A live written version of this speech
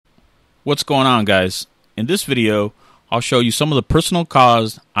What's going on, guys? In this video, I'll show you some of the personal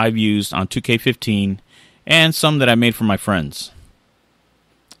Caws I've used on 2K15 and some that I made for my friends.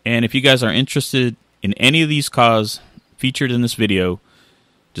 And if you guys are interested in any of these Caws featured in this video,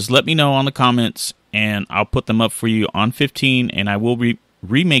 just let me know on the comments and I'll put them up for you on 15, and I will be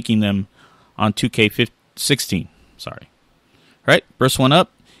remaking them on 2K16. Sorry. Alright, first one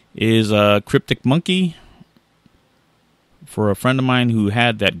up is Cryptic Monkey. For a friend of mine who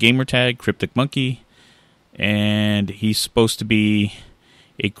had that gamer tag, Cryptic Monkey, and he's supposed to be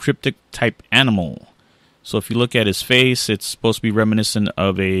a cryptic type animal. So if you look at his face, it's supposed to be reminiscent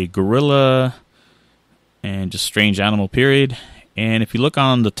of a gorilla and just strange animal, period. And if you look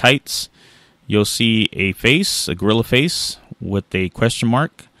on the tights, you'll see a face, a gorilla face with a question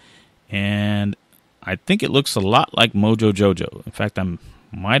mark, and I think it looks a lot like Mojo Jojo. In fact, I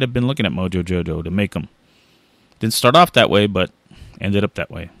might have been looking at Mojo Jojo to make him. Didn't start off that way, but ended up that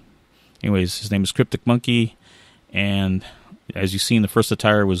way. Anyways, his name is Cryptic Monkey, and as you seen, the first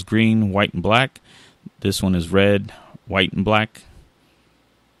attire was green, white, and black. This one is red, white, and black.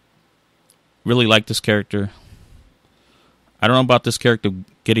 Really like this character. I don't know about this character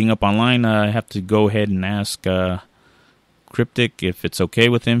getting up online. I have to go ahead and ask Cryptic if it's okay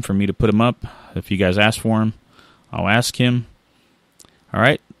with him for me to put him up. If you guys ask for him, I'll ask him.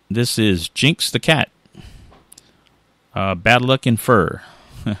 Alright, this is Jinx the cat. Bad luck in fur.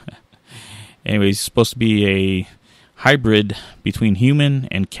 Anyways, he's supposed to be a hybrid between human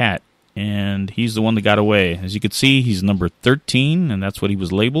and cat, and he's the one that got away. As you can see, he's number 13, and that's what he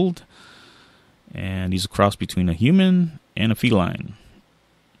was labeled. And he's a cross between a human and a feline.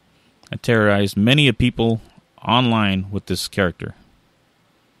 I terrorized many of people online with this character.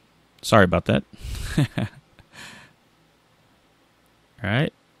 Sorry about that.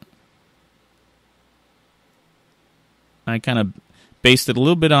 Alright. I kind of based it a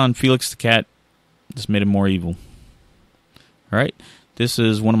little bit on Felix the Cat. Just made it more evil. Alright. This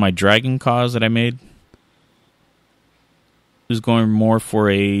is one of my dragon Caws that I made. This is going more for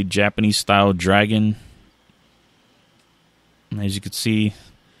a Japanese style dragon. As you can see,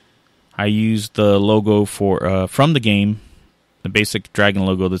 I used the logo for from the game. The basic dragon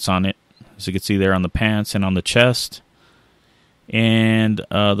logo that's on it. As you can see there on the pants and on the chest. And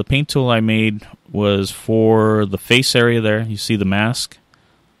the paint tool I made was for the face area there. You see the mask.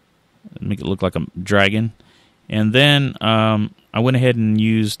 Make it look like a dragon. And then I went ahead and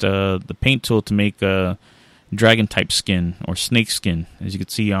used the paint tool to make a dragon type skin or snake skin. As you can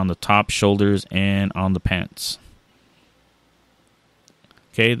see on the top, shoulders, and on the pants.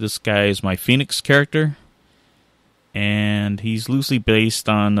 Okay, this guy is my Phoenix character. And he's loosely based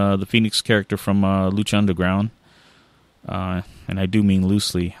on the Phoenix character from Lucha Underground. And I do mean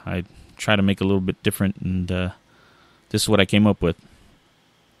loosely. I try to make it a little bit different, and this is what I came up with.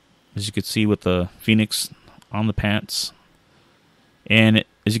 As you can see with the Phoenix on the pants. And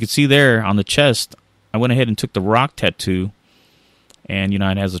as you can see there on the chest, I went ahead and took the rock tattoo, and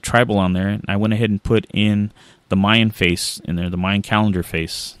it has a tribal on there, and I went ahead and put in the Mayan face in there, the Mayan calendar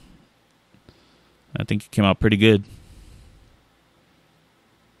face. I think it came out pretty good.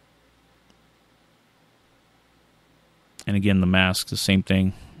 And again, the mask, the same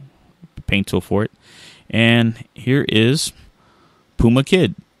thing. Paint tool for it. And here is Puma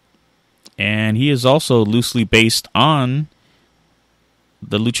Kid. And he is also loosely based on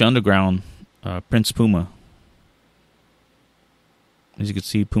the Lucha Underground Prince Puma. As you can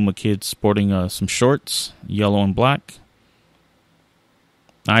see, Puma Kid sporting some shorts, yellow and black.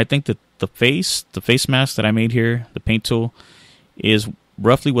 Now, I think that the face mask that I made here, the paint tool, is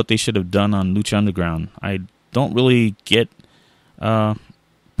roughly what they should have done on Lucha Underground. I don't really get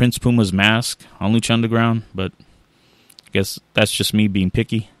Prince Puma's mask on Lucha Underground, but I guess that's just me being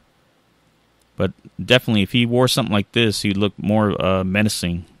picky. But definitely, if he wore something like this, he'd look more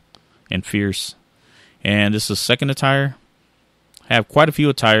menacing and fierce. And this is second attire. I have quite a few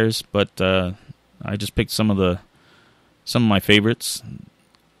attires, but I just picked some of my favorites.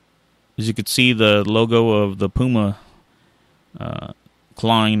 As you can see, the logo of the Puma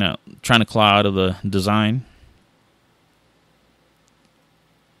clawing out, trying to claw out of the design.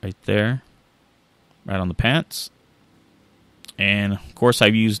 Right there, right on the pants. And of course,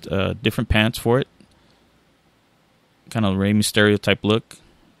 I've used different pants for it. Kind of Rey Mysterio type look.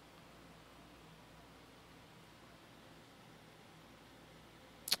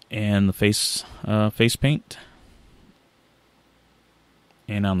 And the face paint.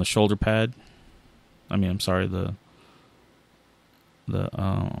 And on the shoulder pad. I'm sorry, the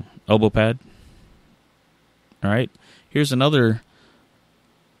elbow pad. All right, here's another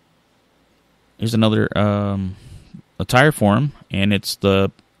attire for him, and it's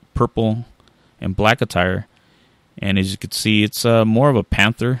the purple and black attire. And as you can see, it's more of a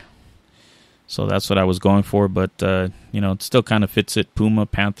panther. So that's what I was going for. But, it still kind of fits it. Puma,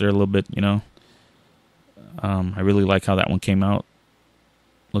 panther a little bit, I really like how that one came out.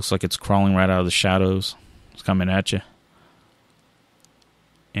 Looks like it's crawling right out of the shadows. It's coming at you.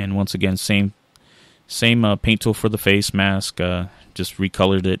 And once again, same paint tool for the face mask. Just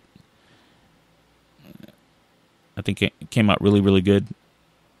recolored it. I think it came out really, really good.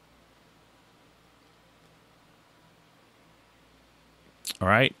 All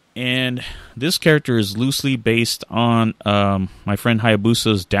right, and this character is loosely based on my friend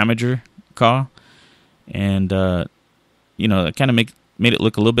Hayabusa's Damager Caw, and it kind of made it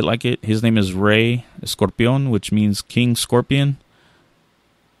look a little bit like it. His name is Rey Escorpion, which means King Scorpion,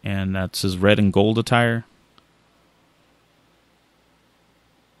 and that's his red and gold attire.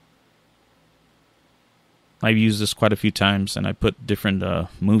 I've used this quite a few times, and I put different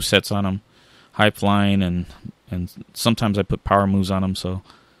move sets on him, high flying, and sometimes I put power moves on him, so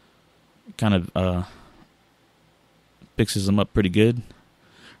it kind of fixes them up pretty good.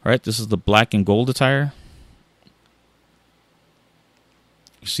 All right, this is the black and gold attire.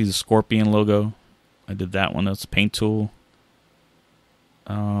 You see the Scorpion logo. I did that one. That's a paint tool.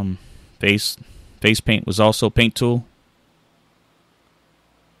 Face paint was also a paint tool.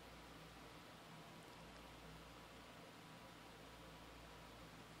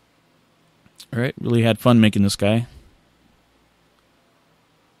 All right, really had fun making this guy.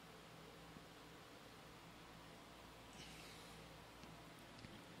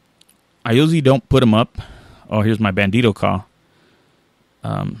 I usually don't put him up. Oh, here's my Bandito Caw.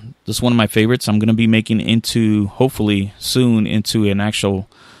 This is one of my favorites. I'm going to be making hopefully soon, into an actual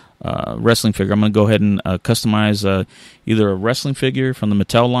wrestling figure. I'm going to go ahead and customize either a wrestling figure from the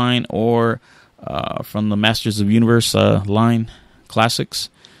Mattel line or from the Masters of the Universe line classics.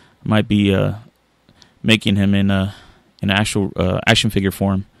 Might be making him in an actual action figure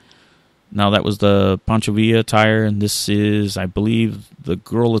form. Now that was the Pancho Villa attire, and this is, I believe, the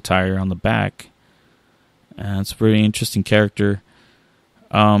girl attire on the back. And it's a very interesting character.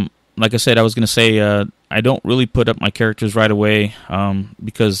 Like I said, I was going to say I don't really put up my characters right away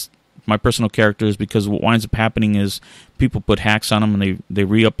because my personal characters, because what winds up happening is people put hacks on them and they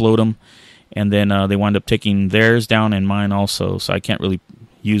re-upload them, and then they wind up taking theirs down and mine also, so I can't really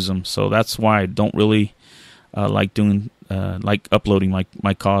use them. So that's why I don't really like uploading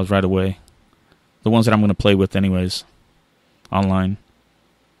my Caws right away. The ones that I'm going to play with anyways online.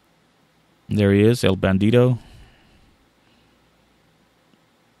 There he is, El Bandito.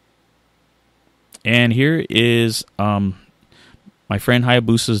 And here is my friend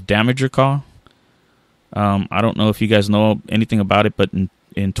Hayabusa's Damager Caw. I don't know if you guys know anything about it, but in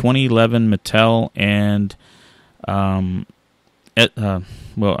 2011, Mattel and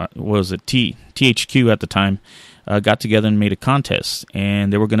what was it? THQ at the time got together and made a contest,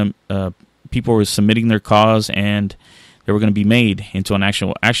 and they were going to people were submitting their Caws, and they were going to be made into an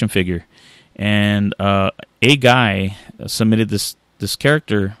actual action figure. And a guy submitted this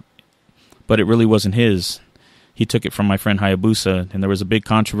character, but it really wasn't his. He took it from my friend Hayabusa, and there was a big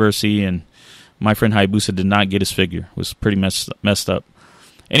controversy, and my friend Hayabusa did not get his figure. It was pretty messed up.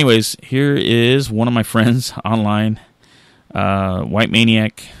 Anyways, here is one of my friends online, White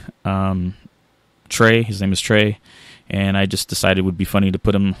Maniac, Trey. His name is Trey, and I just decided it would be funny to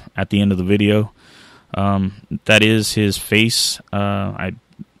put him at the end of the video. That is his face. I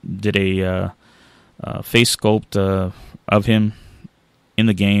did a face sculpt of him in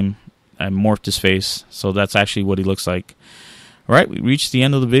the game. I morphed his face, so that's actually what he looks like. All right, we reached the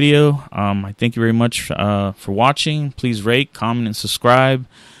end of the video. I thank you very much for watching. Please rate, comment, and subscribe.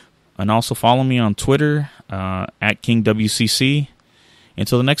 And also follow me on Twitter at KingWCC.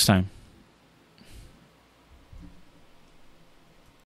 Until the next time.